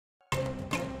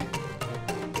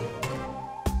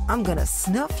I'm gonna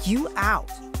snuff you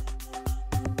out.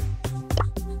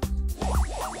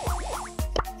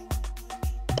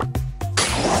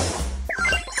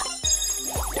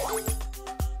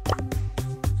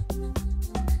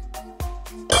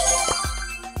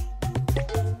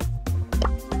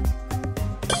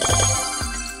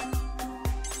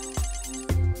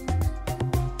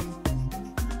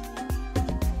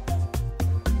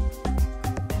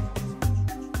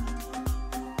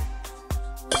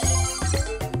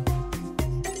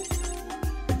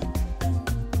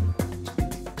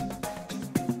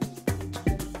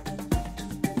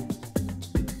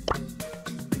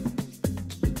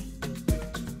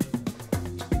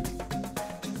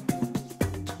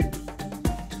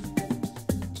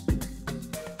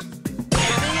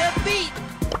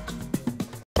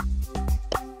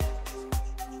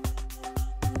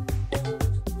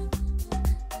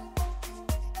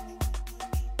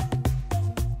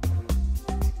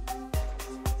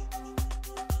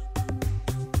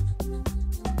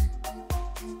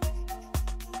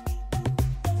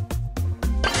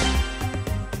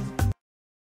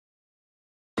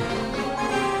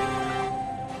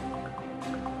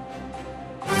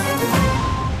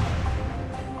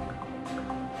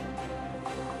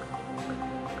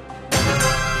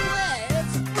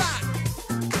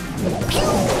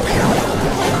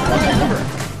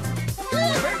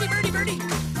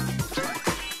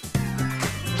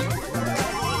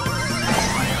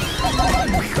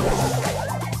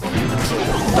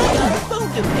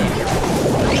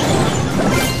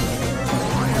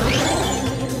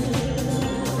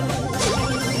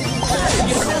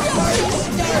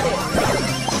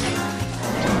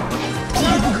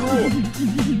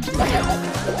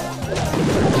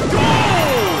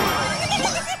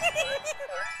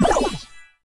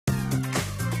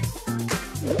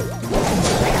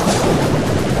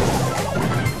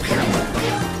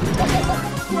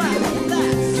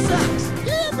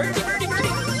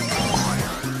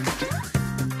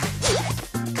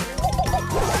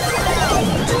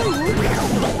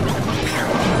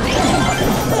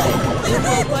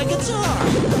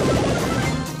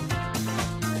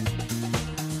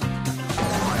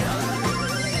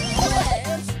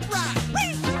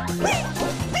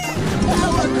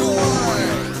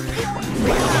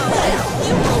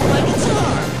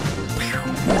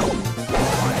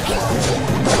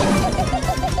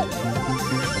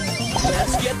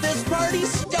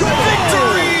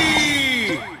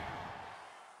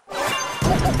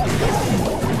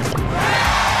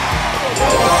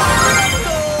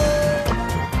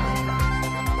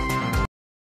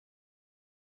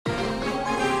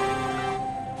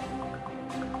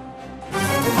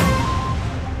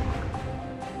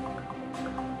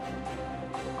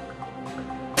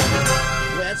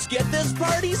 Let's get this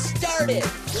party started!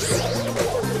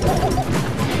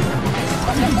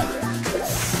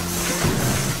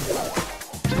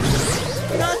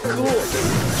 Not cool!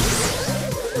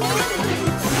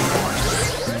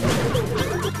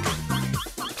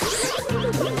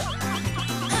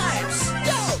 I'm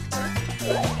stoked!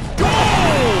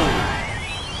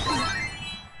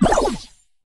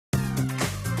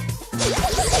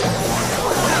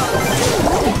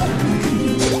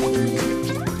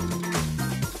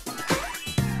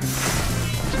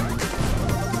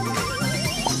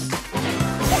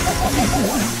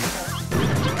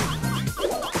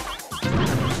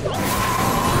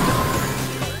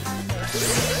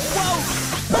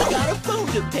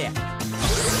 To pick.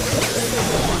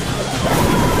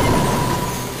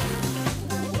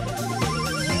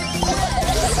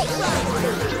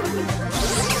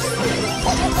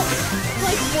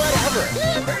 Like whatever.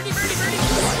 Birdie, birdie, birdie.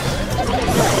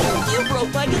 You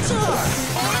broke my guitar.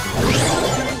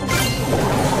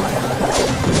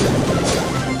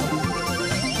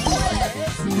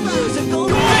 Musical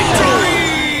victory!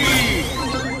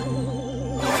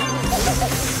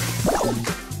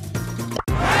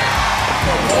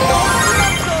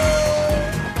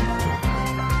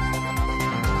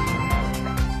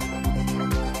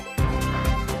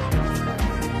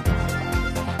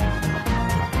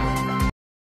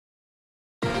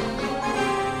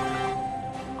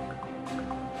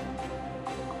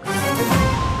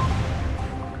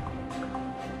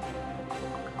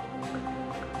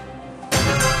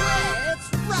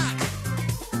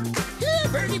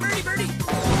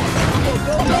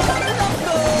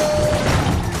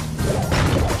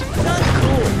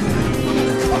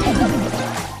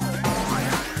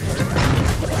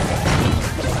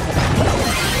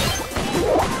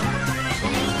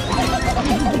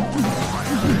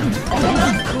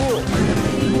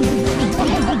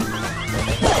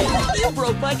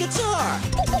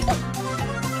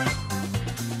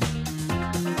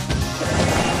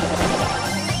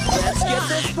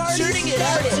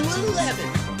 11.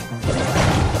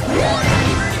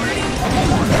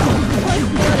 Like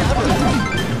whatever.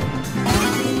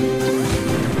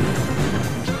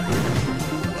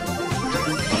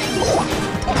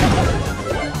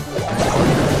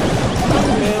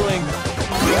 Failing.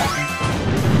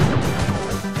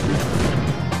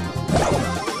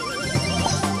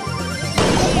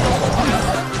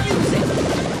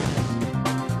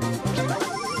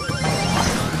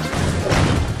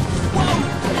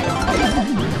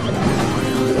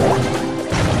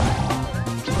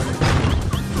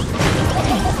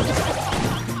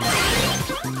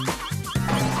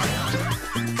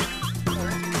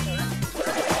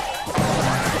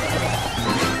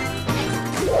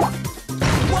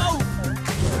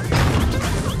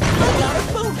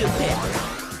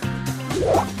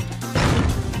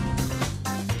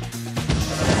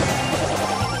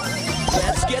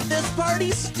 Let's get this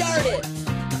party started!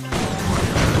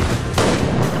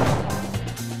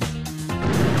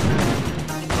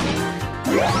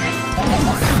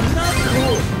 Not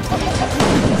cool!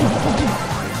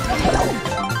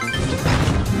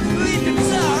 Lead the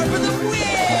Tsar for the win!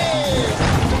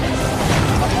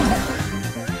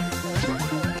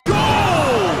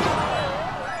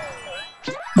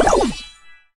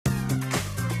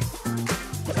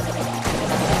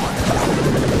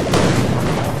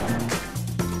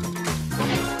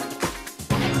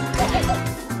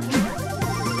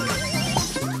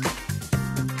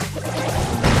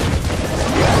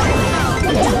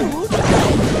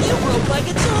 You broke my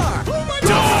guitar!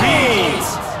 Defeat!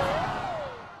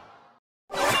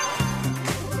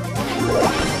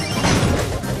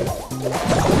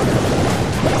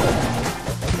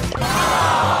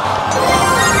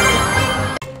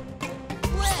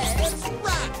 Let's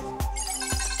rock!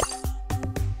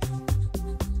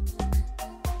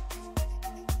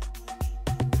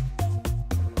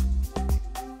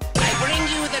 I bring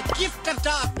you the gift of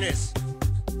darkness.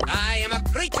 I am a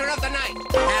creature of the night.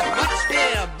 Have much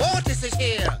fear. Mortis is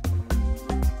here.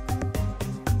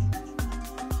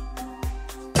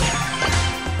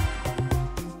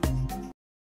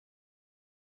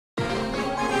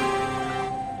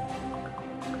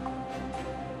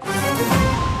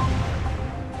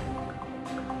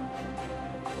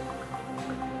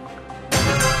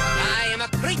 I am a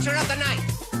creature of the night.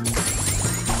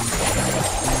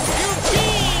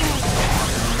 Eugene!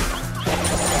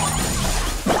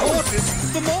 Mortis,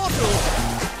 the mortal!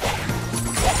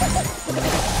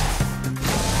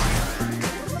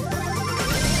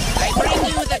 I bring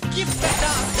you the gift of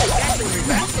darkness. Actually,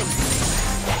 ransom.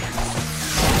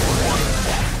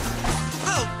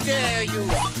 How dare you!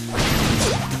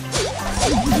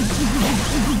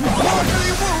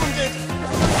 Mortally wounded!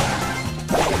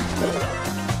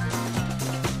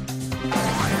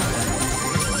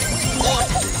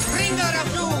 Bringer of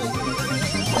doom!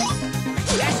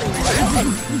 Flashing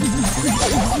ransom!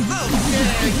 How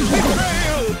dare you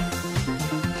betrayal!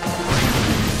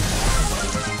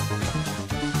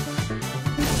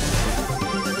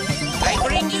 I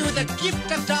bring you the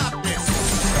gift of darkness.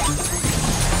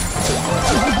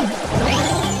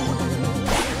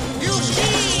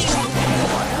 Eugene!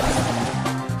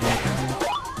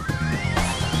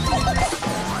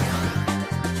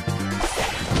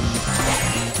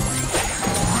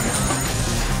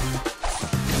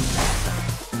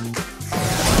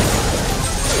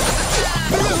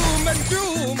 Gloom and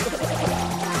doom!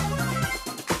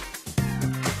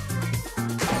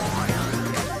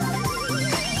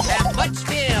 Have much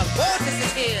fear, Mortis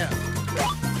is here!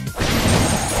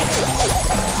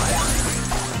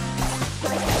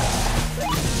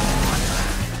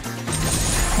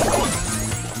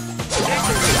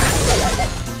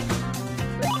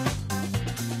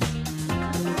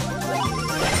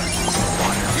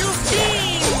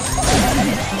 Eugene!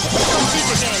 Don't cheat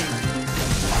again!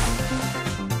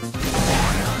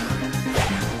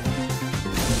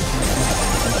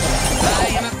 I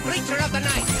am a creature of the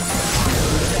night.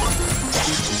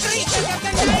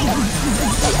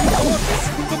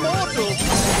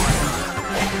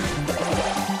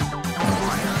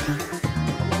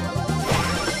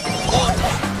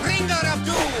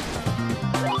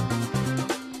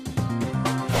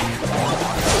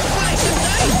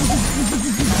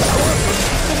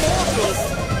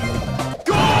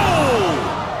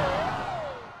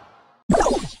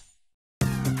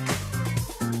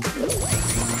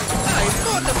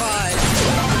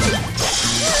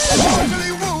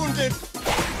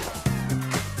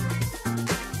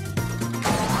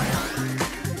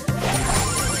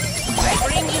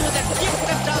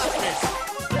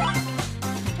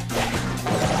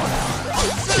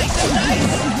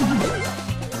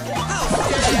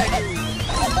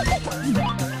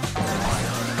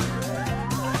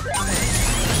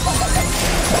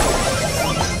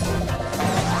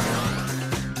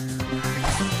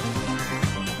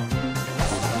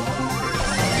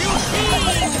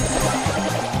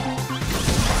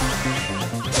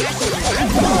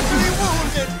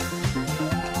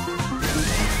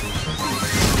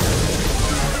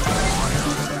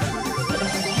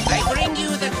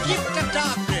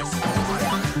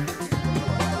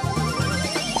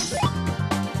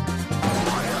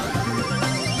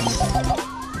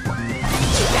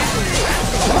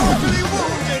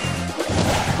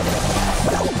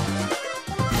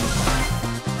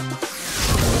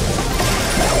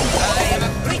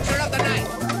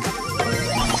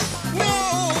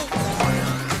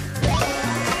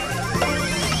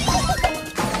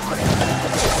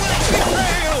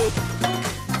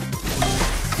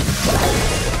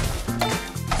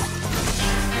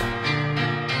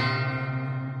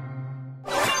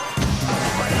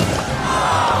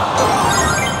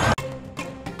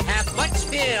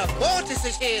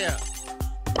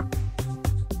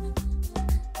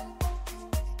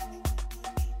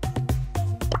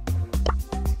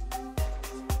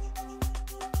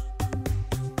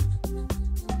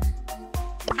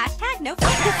 No, did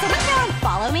someone down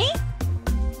follow me?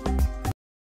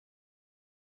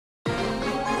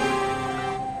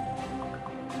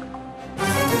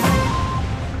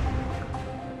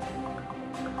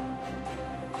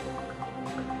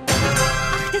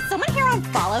 Did someone here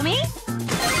unfollow me?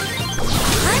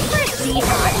 Time for a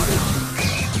jihad.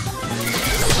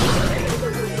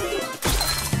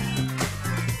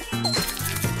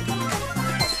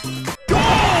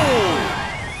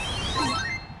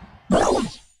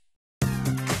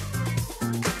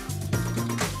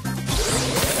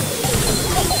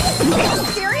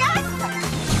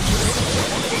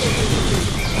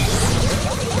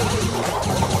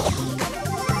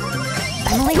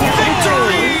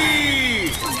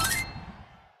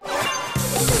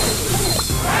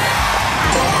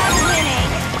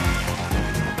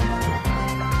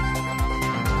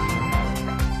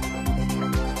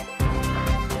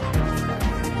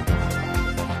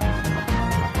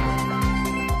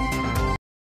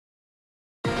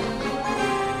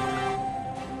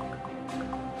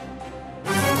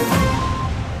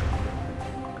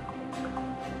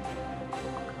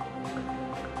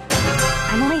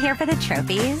 I'm only here for the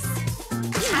trophies.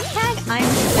 Hashtag I'm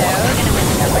so gonna win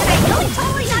the number. Hey, you'll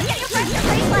totally not get your friendship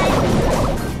bracelet!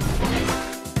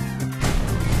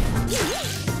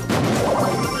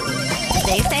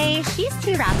 They say she's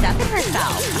too wrapped up in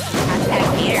herself. Hashtag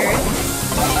haters.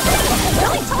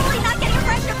 You'll totally not get your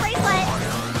friendship bracelet!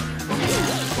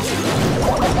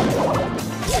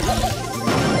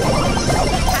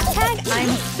 Hashtag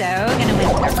I'm so gonna win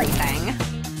everything.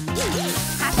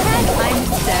 I'm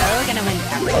so gonna win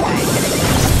everything.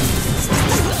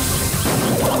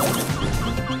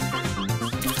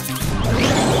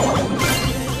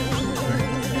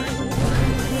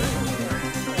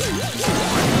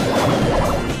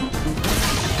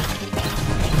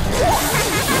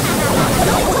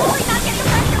 Totally not getting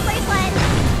pressure bracelet.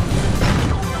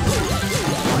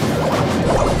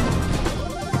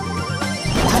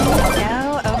 I'm so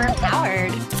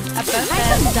overpowered. A boat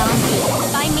of zombies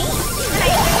by me.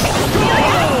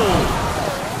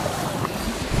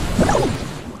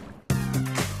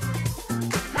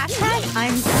 Hashtag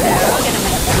I'm so gonna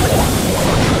win.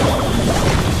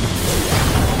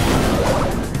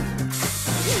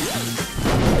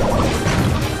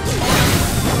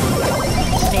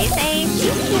 They say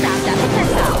she's too wrapped up in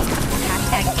herself.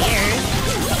 Hashtag haters.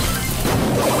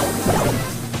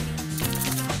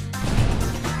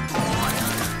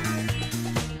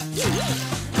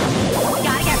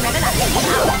 Gotta get rid of that thing.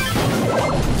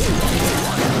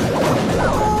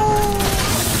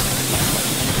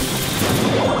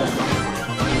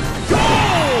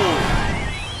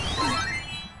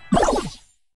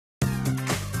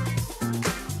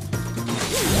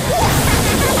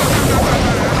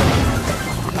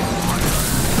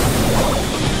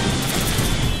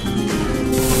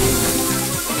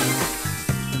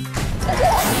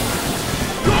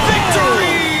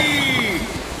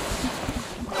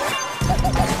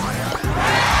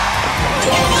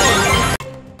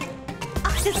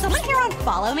 Did someone here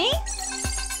unfollow me?